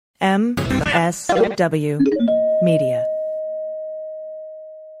MSW Media.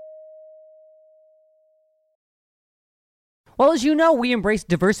 Well, as you know, we embrace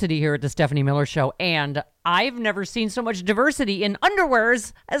diversity here at the Stephanie Miller Show, and I've never seen so much diversity in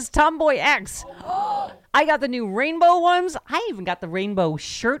underwears as Tomboy X. I got the new rainbow ones. I even got the rainbow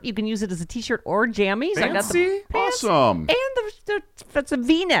shirt. You can use it as a t-shirt or jammies. Fancy? I got the pants Awesome. and it's a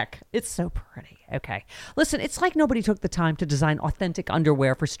V-neck. It's so pretty. Okay. Listen, it's like nobody took the time to design authentic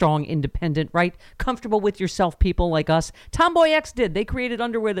underwear for strong, independent, right? Comfortable with yourself people like us. Tomboy X did. They created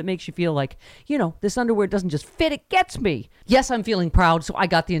underwear that makes you feel like, you know, this underwear doesn't just fit, it gets me. Yes, I'm feeling proud, so I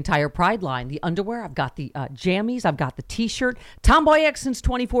got the entire Pride line. The underwear, I've got the jammies, I've got the t-shirt. Tomboy X since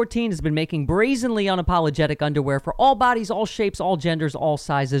 2014 has been making brazenly unapologetic underwear for all bodies, all shapes, all genders, all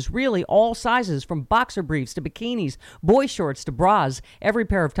sizes. Really, all sizes, from boxer briefs to bikinis, boy shorts to bras. Every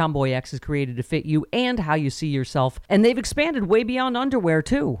pair of Tomboy X is created to fit you and how you see yourself. And they've expanded way beyond underwear,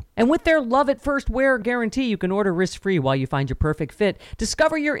 too. And with their love at first wear guarantee, you can order risk-free while you find your perfect fit.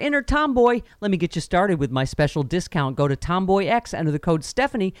 Discover your inner tomboy. Let me get you started with my special discount. Go to Tomboy X, enter the code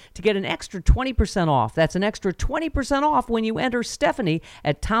Stephanie to get an extra 20% off. That's an extra 20% off when you enter Stephanie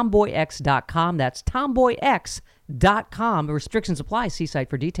at tomboyx.com. That's tomboyx.com. Restrictions apply. See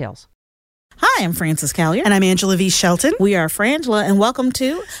site for details. Hi, I'm Frances Callier. And I'm Angela V. Shelton. We are Frangela, and welcome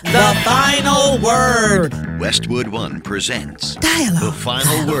to The Final Word. Westwood One presents Dialogue. The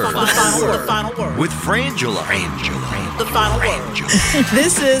Final Word. The Final Word. With Frangela. The Final Word.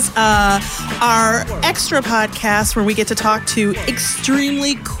 This is our extra podcast where we get to talk to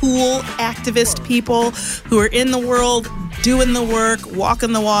extremely cool activist people who are in the world, doing the work,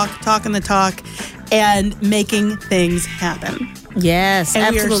 walking the walk, talking the talk, and making things happen. Yes,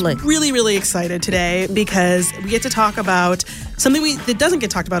 And absolutely. we are really, really excited today because we get to talk about something that doesn't get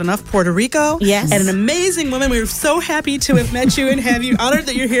talked about enough, Puerto Rico. Yes. And an amazing woman. We're so happy to have met you and have you. Honored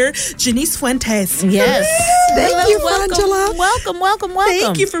that you're here. Janice Fuentes. Yes. Thank you, welcome, Frangela. welcome.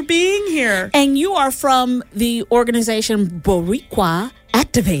 Thank you for being here. And you are from the organization Boricua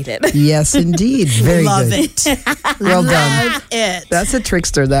Activated. Yes, indeed. Very Love good. it. Well done. Love it. That's a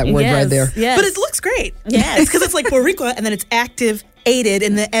trickster, that word right there. Yes. But it looks great. Yes. It's because it's like Boricua and then it's active aided,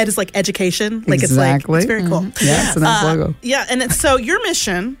 and the ed is like education. Like Exactly. it's very cool. Yeah, it's a nice logo. Yeah, and so your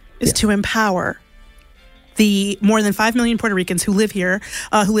mission is to empower the more than 5 million Puerto Ricans who live here,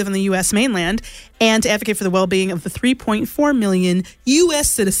 who live in the U.S. mainland, and to advocate for the well-being of the 3.4 million U.S.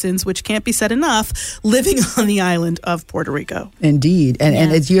 citizens, which can't be said enough, living on the island of Puerto Rico. Indeed.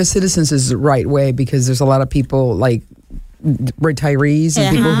 And it's U.S. citizens is the right way because there's a lot of people like retirees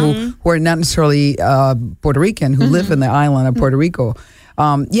and people who are not necessarily Puerto Rican who live in the island of Puerto Rico.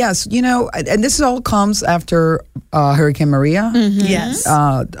 Yes, you know, and this all comes after Hurricane Maria. Yes.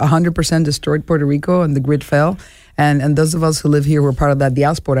 100% destroyed Puerto Rico and the grid fell. And those of us who live here were part of that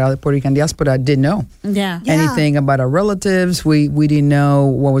diaspora, the Puerto Rican diaspora, didn't know anything about our relatives. We didn't know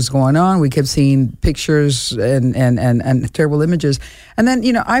what was going on. We kept seeing pictures and terrible images. And then,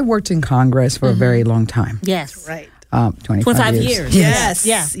 you know, I worked in Congress for a very long time. Yes. Right. 25 years. Yes.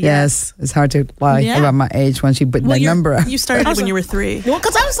 Yes. It's hard to lie about my age once you put my number out. You started when you were 3. Well,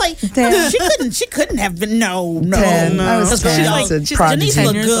 because I was like, she couldn't have been. No. 10. I was 10. She's I was a like, prodigy.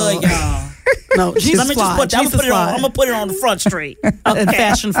 Janice look good, y'all. No, she's Let me just put that. I'm gonna put it on the front street. and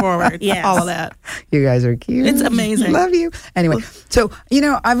fashion forward. Yes. All of that. You guys are cute. It's amazing. Love you. Anyway, so, you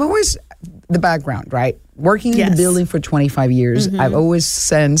know, I've always, the background, right? Working in the building for 25 years, I've always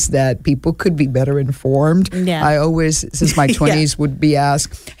sensed that people could be better informed. Yeah. I always, since my 20s, would be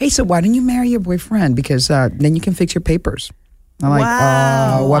asked, hey, so why don't you marry your boyfriend? Because then you can fix your papers. I'm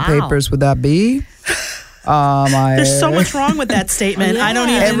like, what papers would that be? There's so much wrong with that statement. I don't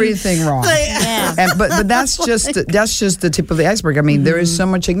even. Everything wrong. But that's just the tip of the iceberg. I mean, there is so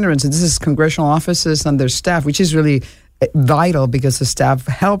much ignorance. And this is congressional offices and their staff, which is really vital because the staff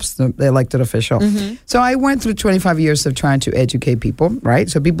helps the elected official. So I went through 25 years of trying to educate people, right?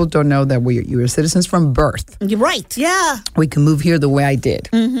 So people don't know that you're citizens from birth. You're right. Yeah. We can move here the way I did.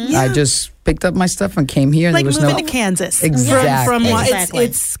 I just picked up my stuff and came here. And Like there was moving to Kansas. Exactly. From Exactly.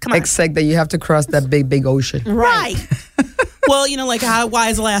 it's come on. Except that you have to cross that big ocean. Right. Well, you know, like why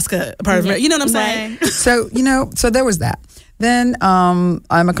is Alaska a part of it? You know what I'm saying? So, you know, so there was that. Then I'm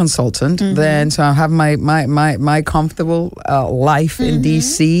a consultant. Then so I have my comfortable life in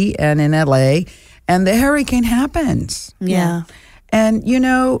D.C. and in L.A. And the hurricane happens. Yeah. And, you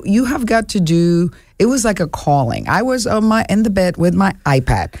know, you have got to do, it was like a calling. I was in the bed with my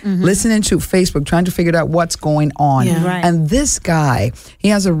iPad, listening to Facebook, trying to figure out what's going on. Yeah. Right. And this guy, he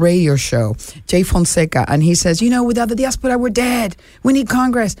has a radio show, Jay Fonseca, and he says, you know, without the diaspora, we're dead. We need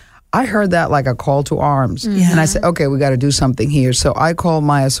Congress. I heard that like a call to arms. And I said, okay, we got to do something here. So I called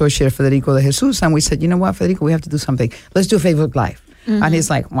my associate, Federico de Jesus, and we said, you know what, Federico, we have to do something. Let's do a Facebook Live. And he's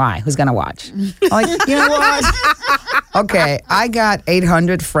like, why? Who's going to watch? I'm like, you know what? Okay, I got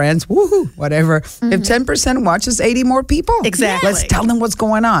 800 friends, woohoo, whatever. If 10% watches, 80 more people. Exactly. Let's tell them what's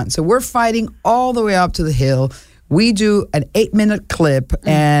going on. So we're fighting all the way up to the hill. We do an 8-minute clip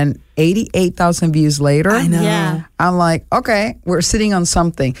and 88,000 views later. I know. Yeah. I'm like, okay, we're sitting on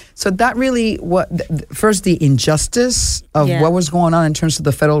something. So that really, first the injustice of what was going on in terms of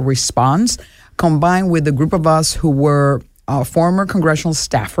the federal response, combined with the group of us who were former congressional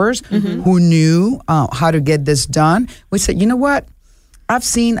staffers who knew how to get this done. We said, you know what? I've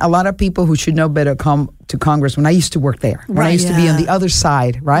seen a lot of people who should know better come to Congress when I used to work there, when I used to be on the other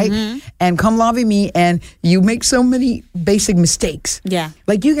side, right? And come lobby me, and you make so many basic mistakes. Yeah.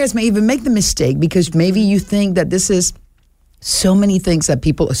 Like you guys may even make the mistake because maybe you think that this is so many things that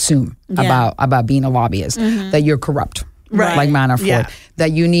people assume about being a lobbyist, that you're corrupt. Right. Like Manafort, Yeah.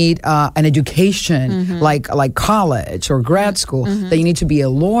 that you need an education like college or grad school, that you need to be a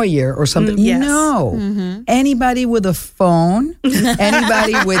lawyer or something. Yes. No, anybody with a phone,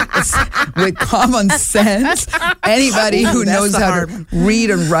 anybody with common sense, anybody who That's knows the how hard to one. read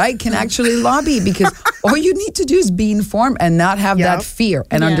and write can actually lobby, because all you need to do is be informed and not have that fear,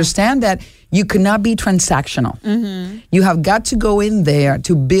 and understand that you cannot be transactional. You have got to go in there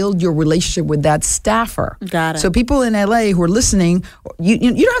to build your relationship with that staffer. Got it. So people in LA who are listening, you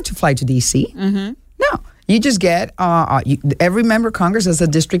don't have to fly to DC. No. You just get, every member of Congress has a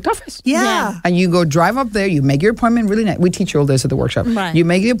district office. Yeah. And you go drive up there, you make your appointment really nice. We teach you all this at the workshop. Right. You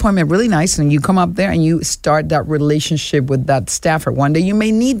make the appointment really nice, and you come up there and you start that relationship with that staffer. One day you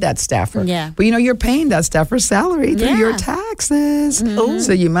may need that staffer. Yeah. But you're paying that staffer's salary through your taxes.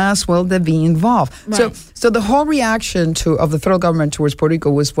 So you might as well be involved. Right. So the whole reaction of the federal government towards Puerto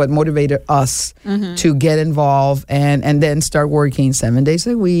Rico was what motivated us to get involved and then start working 7 days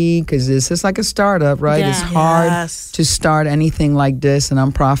a week, because this is like a startup, right? Yeah. It's hard Yes. to start anything like this, a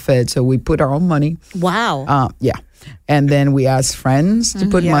nonprofit. So we put our own money. Wow. And then we asked friends to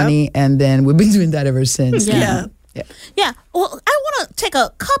put money, and then we've been doing that ever since. Yeah. Yeah. Well, I want to take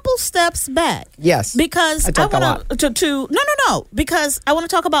a couple steps back. Yes. Because I talk a lot. want to no. Because I want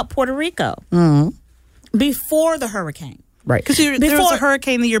to talk about Puerto Rico before the hurricane. Right. Because there was Before- a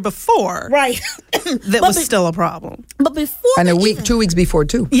hurricane the year before Right. that was still a problem. But before And they a week, even- 2 weeks before,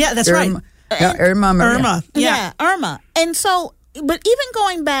 too. Yeah, that's right. Irma Maria. Irma. Yeah, Irma. And so, but even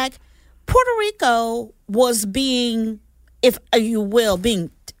going back, Puerto Rico was being, if you will,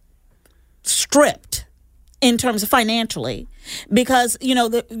 being stripped in terms of financially, because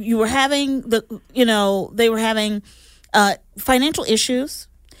they were having financial issues,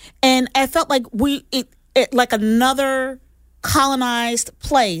 and I felt like like another colonized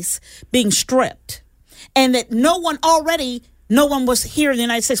place being stripped, and that no one was here in the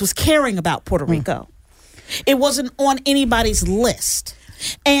United States was caring about Puerto Rico. It wasn't on anybody's list.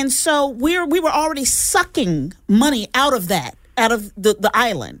 And so we were already sucking money out of the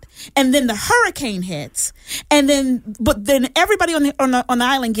island. And then the hurricane hits. But then everybody on the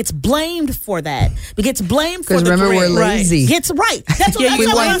island gets blamed for that. It gets blamed for the Because remember, we're grid. lazy. Gets right. That's what We that's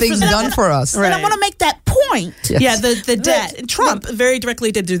what I want things done for us. And I want to make that point. Yes. Yeah, the debt. Trump very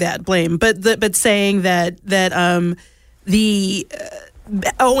directly did do that blame, but saying that the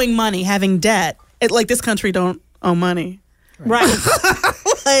owing money, having debt, like this country don't owe money, Right.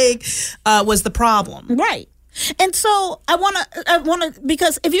 was the problem. Right. And so I want to,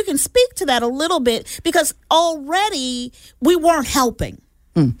 because if you can speak to that a little bit, because already we weren't helping.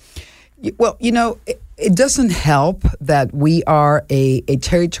 Well, it doesn't help that we are a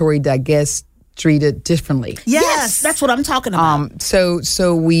territory that gets treated differently. Yes, That's what I'm talking about.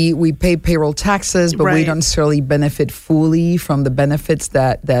 So we pay payroll taxes, but we Right. don't necessarily benefit fully from the benefits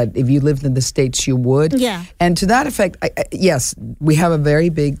that if you lived in the States you would. Yeah. And to that effect, yes, we have a very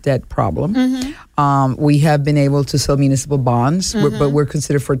big debt problem. Mm-hmm. We have been able to sell municipal bonds, but we're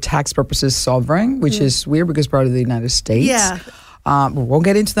considered for tax purposes sovereign, which is weird because part of the United States. Yeah. We won't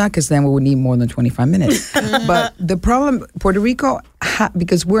get into that because then we would need more than 25 minutes. But the problem, Puerto Rico,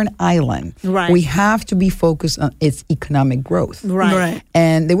 because we're an island, Right. we have to be focused on its economic growth. Right.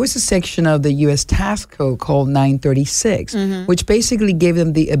 And there was a section of the U.S. tax code called 936, which basically gave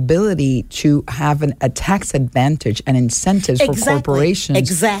them the ability to have a tax advantage and incentives for Exactly. corporations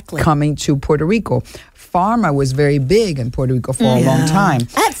Exactly. coming to Puerto Rico. Pharma was very big in Puerto Rico for a long time.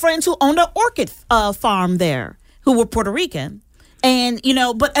 I had friends who owned an orchid farm there who were Puerto Rican. And,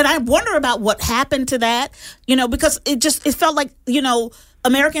 and I wonder about what happened to that, because it felt like,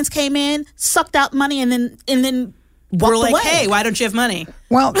 Americans came in, sucked out money, and then we're like, away. hey, why don't you have money?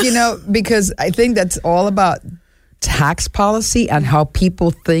 Well, because I think that's all about tax policy and how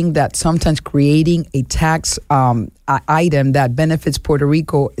people think that sometimes creating a tax item that benefits Puerto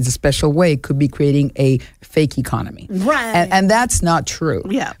Rico is a special way could be creating a fake economy. Right. And that's not true.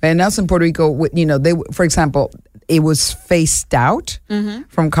 Yeah. And us in Puerto Rico, they, for example, it was phased out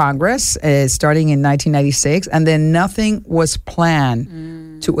from Congress starting in 1996, and then nothing was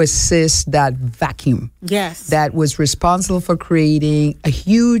planned to assist that vacuum. Yes. That was responsible for creating a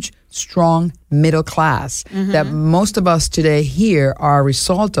huge, strong middle class that most of us today here are a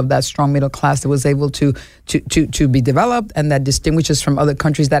result of that strong middle class that was able to be developed and that distinguishes from other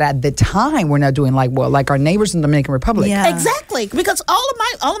countries that at the time were not doing like our neighbors in the Dominican Republic. Yeah. Exactly, because all of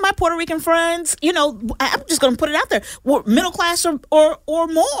my Puerto Rican friends, I'm just going to put it out there, were middle class or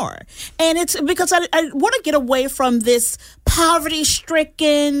more, and it's because I want to get away from this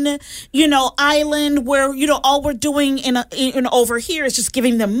poverty-stricken, island where all we're doing in over here is just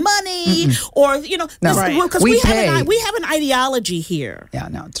giving them money, or because we have an ideology here. Yeah,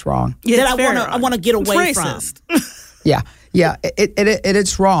 no, it's wrong. Yeah, that I want to get away from. Yeah,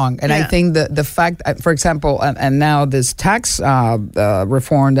 it's wrong, and I think the fact, for example, and now this tax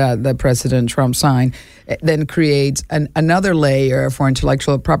reform that President Trump signed, then creates another layer for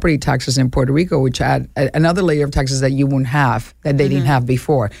intellectual property taxes in Puerto Rico, which add another layer of taxes that you wouldn't have that they didn't have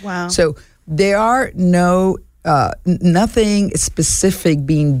before. Wow! So there are nothing specific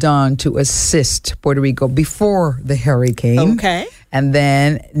being done to assist Puerto Rico before the hurricane. Okay. And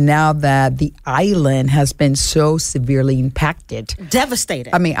then now that the island has been so severely impacted.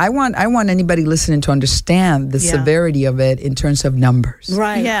 Devastated. I mean, I want anybody listening to understand the severity of it in terms of numbers.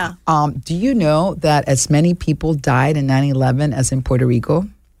 Right. Yeah. Do you know that as many people died in 9/11 as in Puerto Rico?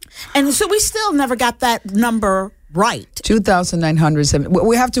 And so we still never got that number right. 2,907.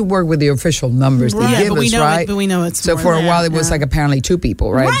 We have to work with the official numbers they give us, right? But we know it's so more for a than while that, it was like apparently 2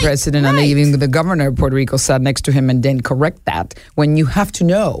 people, right? President and even the governor of Puerto Rico sat next to him and didn't correct that. When you have to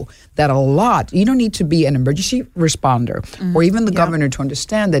know that a lot, you don't need to be an emergency responder or even the governor to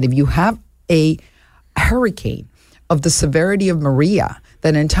understand that if you have a hurricane of the severity of Maria,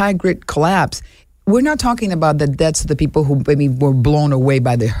 that entire grid collapse. We're not talking about the deaths of the people who maybe were blown away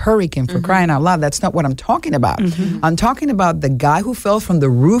by the hurricane for crying out loud. That's not what I'm talking about. I'm talking about the guy who fell from the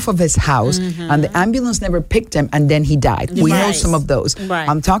roof of his house and the ambulance never picked him and then he died. We know some of those. Right.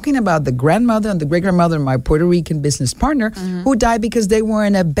 I'm talking about the grandmother and the great-grandmother of my Puerto Rican business partner who died because they were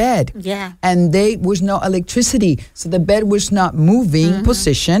in a bed. Yeah. And there was no electricity. So the bed was not moving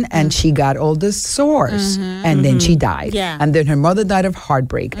position and she got all the sores. And then she died. Yeah. And then her mother died of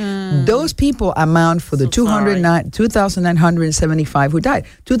heartbreak. Those people amount for the 2,975 who died.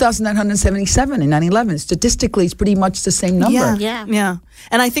 2,977 in 9/11. Statistically, it's pretty much the same number. Yeah.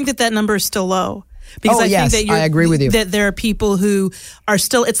 And I think that number is still low. Because I think that I agree with you. That there are people who are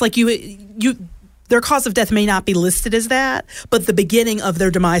still, it's like their cause of death may not be listed as that, but the beginning of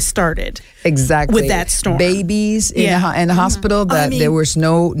their demise started. Exactly. With that storm. Babies in the hospital, there was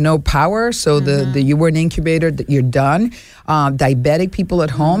no power, so you were an incubator, you're done. Diabetic people at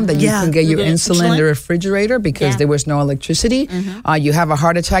home, that you can get your insulin in the refrigerator because there was no electricity. You have a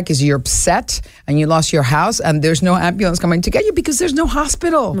heart attack because you're upset and you lost your house and there's no ambulance coming to get you because there's no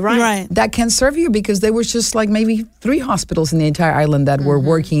hospital. Right. That can serve you because there was just like maybe 3 hospitals in the entire island that were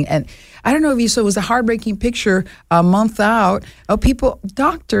working. And I don't know if you saw, it was a heartbreaking picture a month out of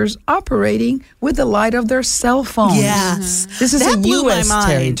doctors operating with the light of their cell phones. Yes. This is that a blew U.S. my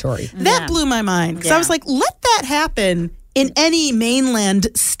mind. territory. That blew my mind. Because I was like, let that happen in any mainland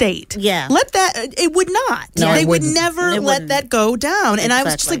state. Yeah. Let that, it would not. No, they it would wouldn't. never let that go down. And I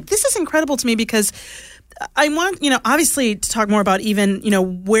was just like, this is incredible to me because I want, obviously to talk more about even,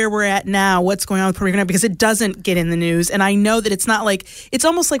 where we're at now, what's going on with Puerto Rico now, because it doesn't get in the news. And I know that it's not like, it's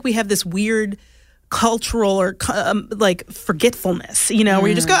almost like we have this weird cultural or forgetfulness, where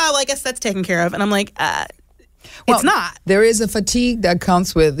you just go, I guess that's taken care of. And I'm like, it's not. There is a fatigue that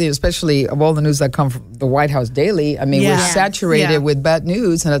comes with, especially of all the news that come from the White House daily. I mean, we're saturated with bad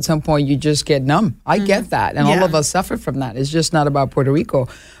news, and at some point you just get numb. I get that, and all of us suffer from that. It's just not about Puerto Rico.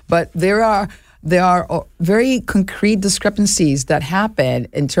 But there are very concrete discrepancies that happen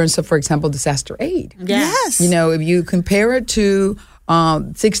in terms of, for example, disaster aid. Yes. If you compare it to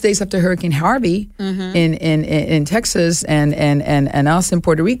 6 days after Hurricane Harvey in Texas and us in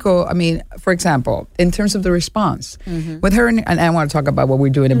Puerto Rico. I mean, for example, in terms of the response with her, and I want to talk about what we're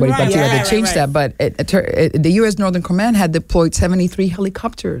doing in Boricuaquira to change that. But the U.S. Northern Command had deployed 73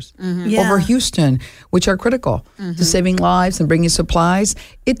 helicopters over Houston, which are critical to saving lives and bringing supplies.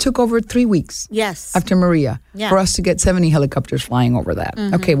 It took over 3 weeks. Yes. After Maria, for us to get 70 helicopters flying over that.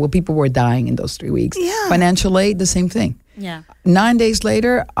 Okay, well, people were dying in those 3 weeks. Yeah. Financial aid, the same thing. Yeah. 9 days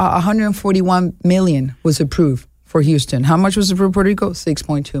later, 141 million was approved for Houston. How much was approved for Puerto Rico?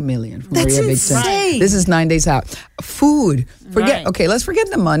 6.2 million for That's Maria insane. Victor. This is 9 days out. Food. Okay, let's forget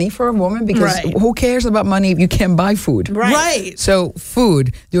the money for a woman because who cares about money if you can't buy food? Right. So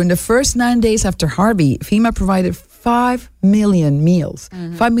food. During the first 9 days after Harvey, FEMA provided 5 million meals.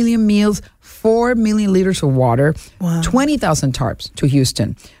 5 million meals, 4 million liters of water, 20,000 tarps to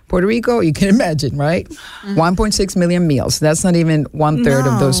Houston. Puerto Rico, you can imagine, right? 1.6 million meals. That's not even 1/3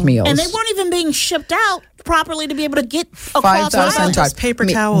 of those meals. And they weren't even being shipped out properly to be able to get across 5,000 tarps. Paper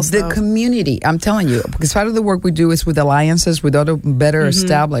towels, The though. community, I'm telling you, because part of the work we do is with alliances with other better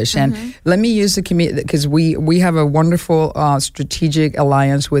established. And let me use the community, because we have a wonderful strategic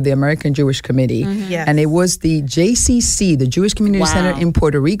alliance with the American Jewish Committee. Yes. And it was the JCC, the Jewish Community Center in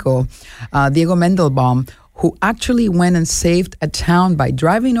Puerto Rico, Diego Mendelbaum, who actually went and saved a town by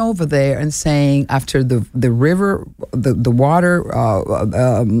driving over there and saying after the river, the water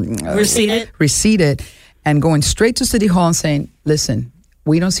receded, and going straight to City Hall and saying, listen,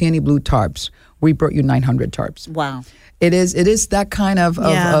 we don't see any blue tarps. We brought you 900 tarps. Wow. It is that kind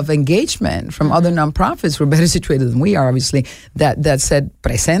of engagement from other nonprofits who are better situated than we are, obviously, that said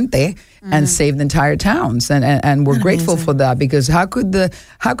presente and saved entire towns. And we're grateful for that, because how could the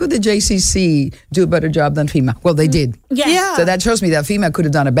JCC do a better job than FEMA? Well, they did. Yeah. So that shows me that FEMA could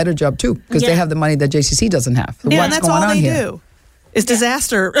have done a better job too, because they have the money that JCC doesn't have. So Yeah, what's and that's going all on they here? do. Is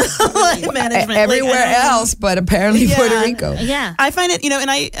disaster management. Everywhere else, but apparently Puerto Rico. Yeah. I find it,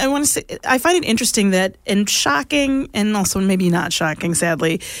 and I want to say, I find it interesting that, and shocking, and also maybe not shocking,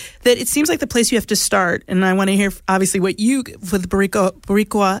 sadly, that it seems like the place you have to start, and I want to hear, obviously, what you, with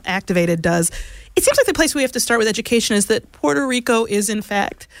Boricua Activated does. It seems like the place we have to start with education is that Puerto Rico is, in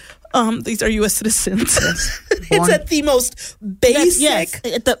fact, these are U.S. citizens. It's at the most basic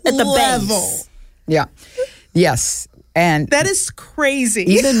at the level. base. Yeah. Yes. And That is crazy.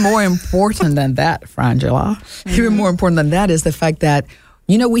 even more important than that, Frangela, even more important than that is the fact that,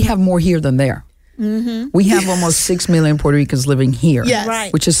 we have more here than there. We have almost 6 million Puerto Ricans living here, Yes.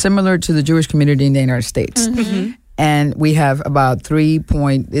 Right. which is similar to the Jewish community in the United States. And we have about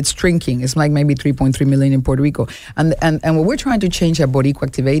it's shrinking. It's like maybe 3.3 million in Puerto Rico. And what we're trying to change at Boricua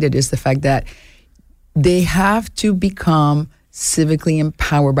Activated is the fact that they have to become civically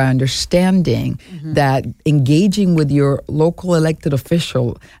empowered by understanding that engaging with your local elected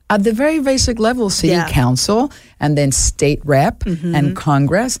official at the very basic level, city council and then state rep and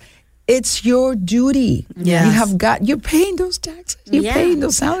Congress, it's your duty. Yes. You're paying those taxes. You're paying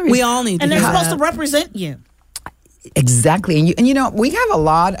those salaries. We all need to And do they're that. supposed to represent you. Exactly. And we have a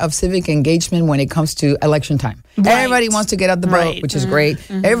lot of civic engagement when it comes to election time. Right. Everybody wants to get out the vote, Right. which is great.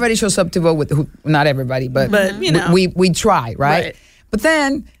 Everybody shows up to vote not everybody, but we try, right? But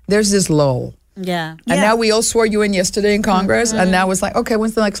then there's this lull. Yeah. And now we all swore you in yesterday in Congress, and now it's like, okay,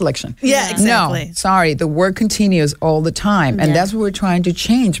 when's the next election? Yeah, exactly. No, sorry, the work continues all the time, and that's what we're trying to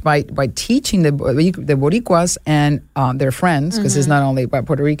change by teaching the Boricuas and their friends, because it's not only about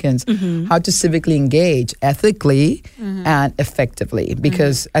Puerto Ricans, how to civically engage ethically and effectively.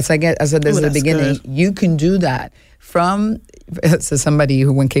 Because as I said this at the that's beginning, good. you can do that from. So somebody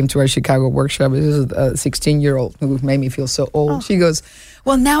who came to our Chicago workshop, this is a 16-year-old who made me feel so old. She goes,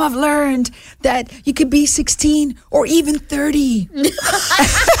 well, now I've learned that you could be 16 or even 30. You can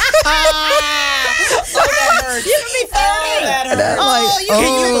be 30. And I'm like,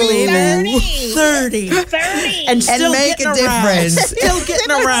 Can you believe it? 30. 30. And still make getting a difference. Still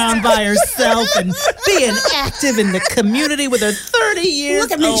getting around by herself and being active in the community with her 30 years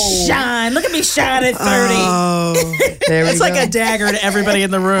Look at me old. shine. Look at me shine at 30. Oh. There we It's like go. a dagger to everybody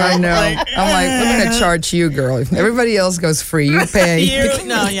in the room. I know. I'm like, we're going to charge you, girl. If everybody else goes free, you pay.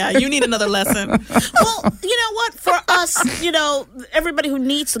 You need another lesson. Well, you know what? For us, everybody who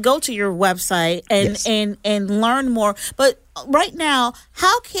needs to go to your website and learn more. But right now,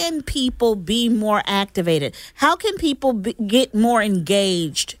 how can people be more activated? How can people get more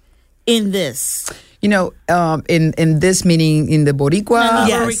engaged in this? in this meeting in the Boricua.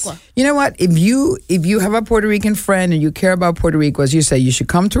 Yes. You know what? If you have a Puerto Rican friend and you care about Puerto Rico, as you say, you should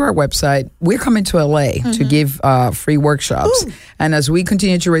come to our website. We're coming to LA to give free workshops. Ooh. And as we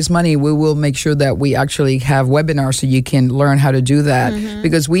continue to raise money, we will make sure that we actually have webinars so you can learn how to do that.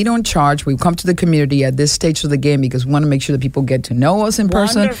 Because we don't charge. We come to the community at this stage of the game because we want to make sure that people get to know us in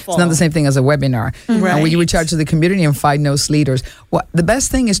person. Wonderful. It's not the same thing as a webinar. Right. And we reach out to the community and find those leaders. Well, the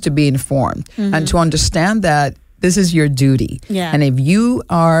best thing is to be informed and to understand that this is your duty. Yeah. And if you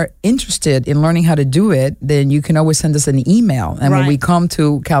are interested in learning how to do it, then you can always send us an email. And when we come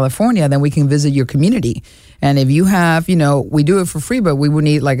to California, then we can visit your community. And if you have, we do it for free, but we would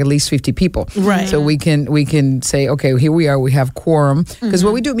need like at least 50 people. Right. So we can say, okay, here we are. We have quorum. Because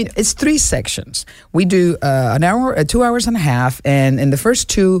what we do, it's 3 sections. We do an hour, 2 hours and a half. And in the first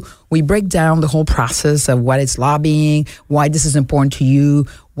 2, we break down the whole process of what it's lobbying, why this is important to you,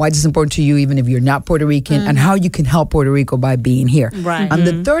 why this is important to you even if you're not Puerto Rican, and how you can help Puerto Rico by being here. Right. And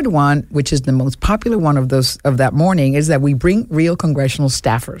the third one, which is the most popular one of that morning, is that we bring real congressional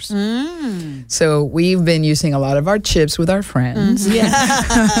staffers. So we've been using a lot of our chips with our friends.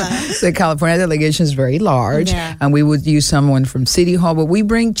 The California delegation is very large, and we would use someone from City Hall, but we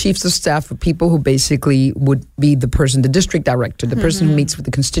bring chiefs of staff for people who basically would be the district director, the person who meets with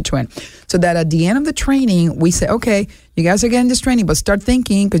the constituent. So that at the end of the training, we say, okay, you guys are getting this training, but start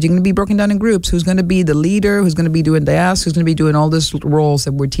thinking, because you're going to be broken down in groups, who's going to be the leader, who's going to be doing the ask, who's going to be doing all these roles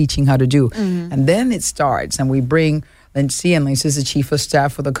that we're teaching how to do. And then it starts, and we bring Lindsay, and Lindsay's the chief of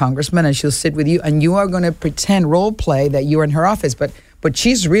staff for the congressman, and she'll sit with you, and you are going to pretend role play that you're in her office, but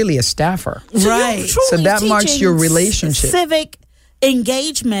she's really a staffer. Right. So that marks your relationship. Civic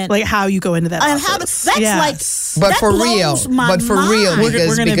engagement, Like how you go into that and office. how But for real, because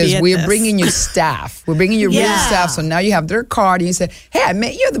we're this. bringing you staff. We're bringing you real staff. So now you have their card and you say, hey, I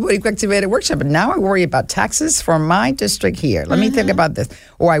met you at the Boricua Activated Workshop, but now I worry about taxes for my district here. Let me think about this.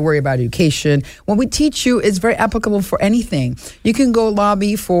 Or I worry about education. When we teach you, it's very applicable for anything. You can go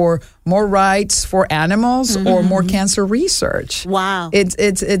lobby for more rights for animals or more cancer research. Wow. It's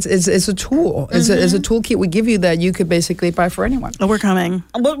a tool. It's a toolkit we give you that you could basically apply for anyone. Oh, we're coming.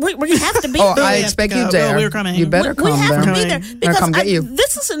 We have to be Oh, there. I expect you there. We're coming. You better we come have there. to be there I'll because come get you.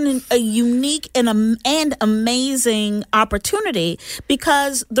 this is a unique and amazing opportunity,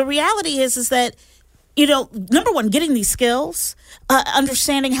 because the reality is that, number one, getting these skills,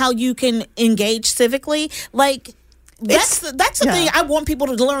 understanding how you can engage civically, that's the thing I want people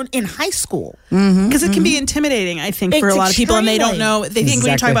to learn in high school. Because it can be intimidating, I think, for a lot of people, and they don't know. They think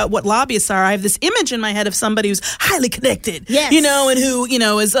when you talk Exactly. about what lobbyists are, I have this image in my head of somebody who's highly connected, Yes. and who,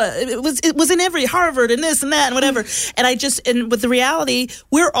 is it was in every Harvard and this and that and whatever. And with the reality,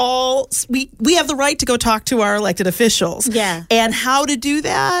 we have the right to go talk to our elected officials. Yeah. And how to do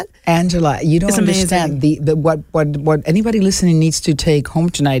that. Angela, you don't It's understand what anybody listening needs to take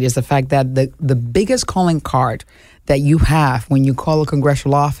home tonight is the fact that the biggest calling card that you have when you call a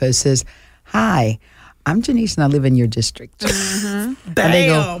congressional office is, hi, I'm Janice and I live in your district. And they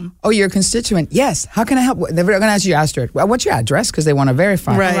go, oh, you're a constituent. Yes. How can I help? They're going to ask you, well, what's your address? Because they want to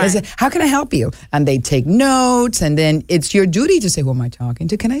verify. Right. They say, how can I help you? And they take notes, and then it's your duty to say, who am I talking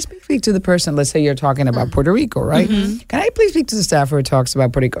to? Can I speak to the person? Let's say you're talking about Puerto Rico, right? Can I please speak to the staffer who talks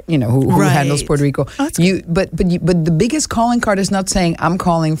about Puerto Rico, who handles Puerto Rico? But the biggest calling card is not saying, I'm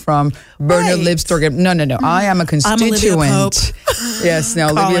calling from Bernard Lipstorg. No. I am a constituent. Olivia Pope. Yes,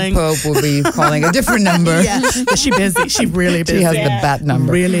 now Olivia Pope will be calling a different number. Yeah, she's busy. She's really busy. She has the bat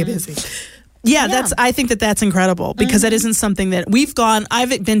number. Really busy. Yeah, I think that's incredible, because that isn't something that we've gone.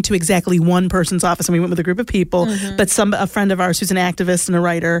 I've been to exactly one person's office, and we went with a group of people. But a friend of ours who's an activist and a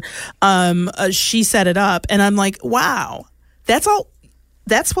writer, she set it up, and I'm like, wow, that's all.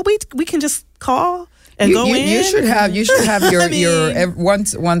 That's what we can just call and go in. You should have your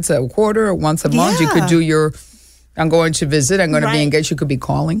once a quarter or once a month. You could do your. I'm going to visit. I'm going to be engaged. You could be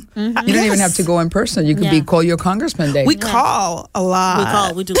calling. You don't even have to go in person. You could call your congressman day. We call a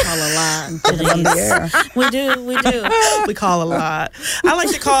lot. We do call a lot. on the air. We do. We call a lot. I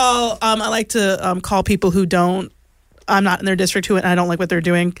like to call. I like to call people who don't. I'm not in their district and I don't like what they're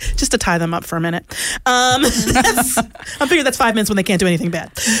doing, just to tie them up for a minute. I figure that's 5 minutes when they can't do anything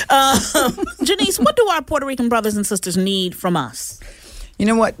bad. Janice, what do our Puerto Rican brothers and sisters need from us? You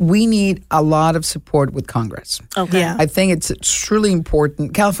know what? We need a lot of support with Congress. Okay. Yeah. I think it's truly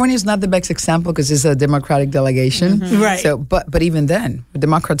important. California is not the best example because it's a Democratic delegation. Right. So, but even then, the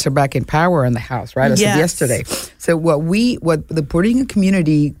Democrats are back in power in the House, right? As of yesterday. So what the Puerto Rican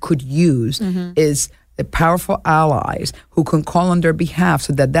community could use is the powerful allies who can call on their behalf,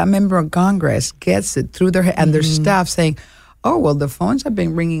 so that member of Congress gets it through their head and their staff saying, oh, well, the phones have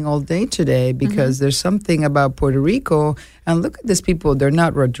been ringing all day today because there's something about Puerto Rico. And look at these people. They're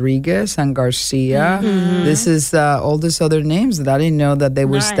not Rodriguez and Garcia. This is all these other names that I didn't know that there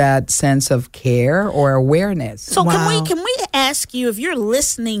was that sense of care or awareness. So can we ask you, if you're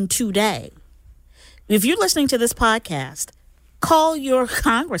listening today, if you're listening to this podcast, call your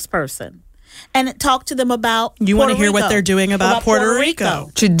congressperson and talk to them about You want to hear what Rico. they're doing about Puerto Rico.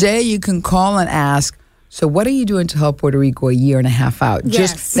 Today, you can call and ask, so what are you doing to help Puerto Rico a year and a half out?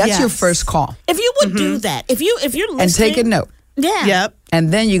 Yes. That's your first call. If you would do that, if you're listening, And take a note. Yeah. Yep.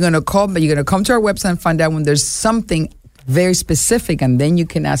 And then you're going to call, but you're going to come to our website and find out when there's something very specific, and then you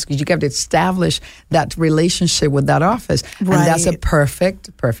can ask, because you have to establish that relationship with that office. Right. And that's a perfect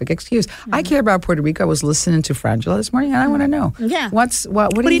excuse. I care about Puerto Rico. I was listening to Frangela this morning, and I want to know. Yeah. What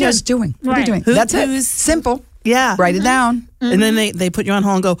are you guys doing? What are you doing? That's it. Simple. Yeah. Write it down. And then they put you on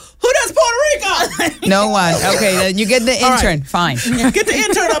hold and go, who does Puerto Rico? No one. Okay, then you get the intern. Fine. Get the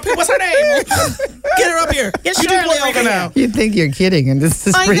intern up here. What's her name? Get her up here. Get You do Shirley Puerto over Rico here. now. You think you're kidding, and this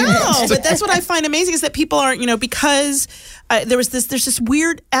is I pretty know, much but that's what I find amazing is that people aren't, because there's this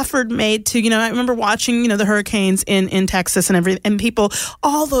weird effort made to, I remember watching, the hurricanes in Texas and everything, and people,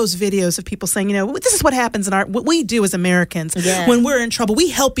 all those videos of people saying, this is what happens in what we do as Americans when we're in trouble. We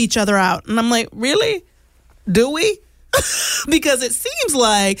help each other out. And I'm like, really? Do we? Because it seems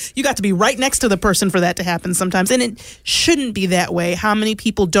like you got to be right next to the person for that to happen sometimes. And it shouldn't be that way. How many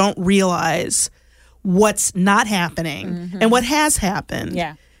people don't realize what's not happening and what has happened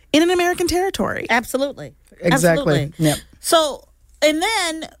in an American territory? Absolutely. Exactly. Absolutely. Yep. So, and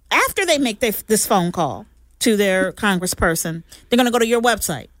then after they make this phone call to their congressperson, they're going to go to your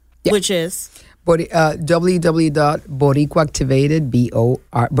website, which is www.boricuaactivated,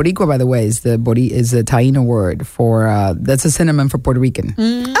 Boricua, by the way, is the Taino word for that's a synonym for Puerto Rican.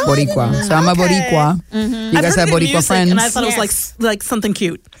 Boricua. So I'm a Boricua. You guys have Boricua friends? And I thought it was like something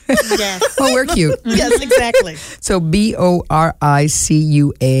cute. yes. Well, we're cute. Yes, exactly. So BORICUA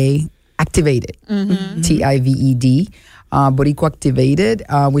activated, TIVED. Boricua activated,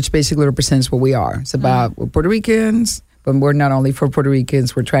 which basically represents what we are. It's about we're Puerto Ricans. But we're not only for Puerto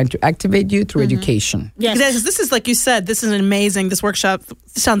Ricans, we're trying to activate you through education. Yes. This is, like you said, this is this workshop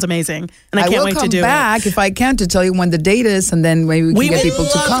sounds amazing. And I can't wait to do it. I will come back if I can to tell you when the date is, and then maybe we can get people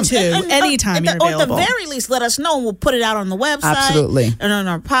to come. Anytime you're available. Or at the very least, let us know, and we'll put it out on the website. Absolutely. And on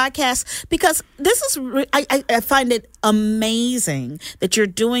our podcast. Because this is, I find it amazing that you're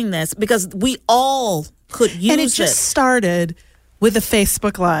doing this, because we all could use it. And it just started with a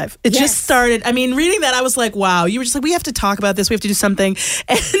Facebook Live. It just started. I mean, reading that, I was like, wow. You were just like, we have to talk about this. We have to do something.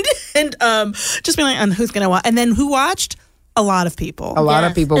 And just being like, and who's going to watch? And then who watched? A lot of people. A lot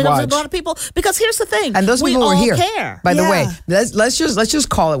of people watch. A lot of people. Because here's the thing. And those we people all were here. Care. By the way, let's just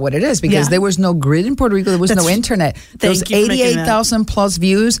call it what it is, because there was no grid in Puerto Rico. There was no internet. Those 88,000 plus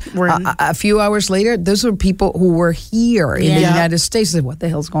views. A few hours later, those were people who were here in the United States. Like, what the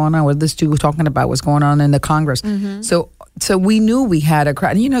hell's going on? What are these two talking about? What's going on in the Congress? So we knew we had a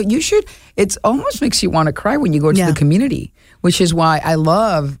crowd. You should. It almost makes you want to cry when you go to the community, which is why I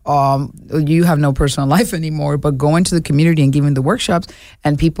love. You have no personal life anymore, but going to the community and giving the workshops,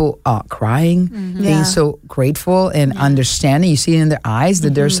 and people crying, being so grateful and understanding. You see it in their eyes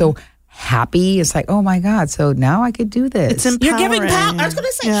that they're so happy. It's like, oh my God, so now I could do this. It's empowering. You're giving power. I was going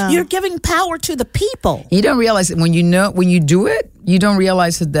to say, you're giving power to the people. You don't realize it when you do it. You don't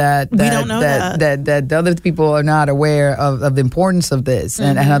realize that we don't know that the other people are not aware of the importance of this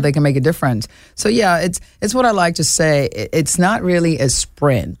and how they can make a difference. So it's what I like to say. It's not really a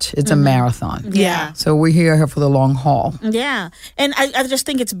sprint; it's a marathon. Yeah. So we're here for the long haul. Yeah, and I just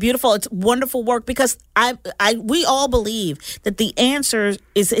think it's beautiful. It's wonderful work, because we all believe that the answer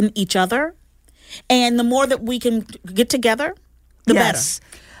is in each other, and the more that we can get together, the better.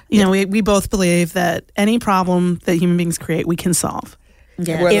 We both believe that any problem that human beings create, we can solve.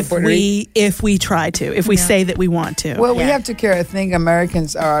 Yeah. If we try to, if we say that we want to. Well, we have to care. I think American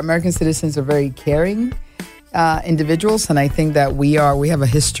citizens are very caring individuals, and I think that we have a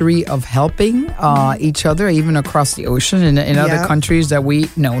history of helping each other, even across the ocean in other countries that we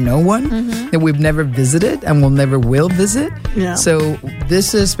know no one, that we've never visited and will never will visit. Yeah. So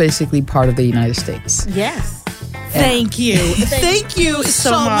this is basically part of the United States. Yes. Thank you. Thank you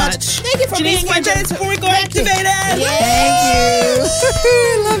so much. Thank you for being here. Janice Boricua activated. Thank you.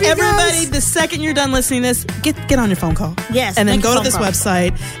 Love you Everybody, guys. the second you're done listening to this, get on your phone call. Yes. And then make a go to phone this call.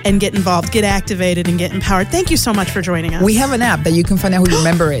 website and get involved, get activated, and get empowered. Thank you so much for joining us. We have an app that you can find out who your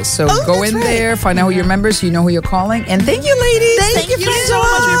member is. So go in there, find out who your member is, so you know who you're calling. And thank you, ladies. Thank you so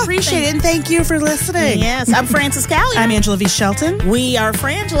much. We appreciate it. And thank you for listening. Yes. I'm Frances Callier. I'm Angela V. Shelton. We are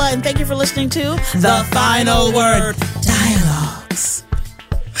Frangela, and thank you for listening to The Final Word Dialogue.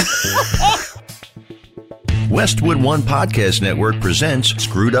 Westwood One Podcast Network presents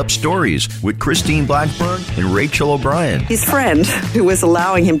Screwed Up Stories with Christine Blackburn and Rachel O'Brien. His friend, who was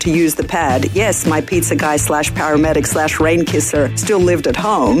allowing him to use the pad, yes, my pizza guy / paramedic / rain kisser, still lived at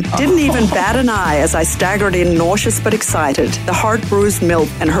home, didn't even bat an eye as I staggered in nauseous but excited, the heart-bruised MILF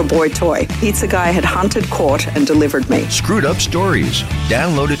and her boy toy. Pizza guy had hunted, caught, and delivered me. Screwed Up Stories.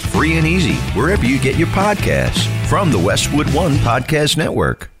 Download it free and easy wherever you get your podcasts from the Westwood One Podcast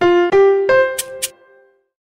Network.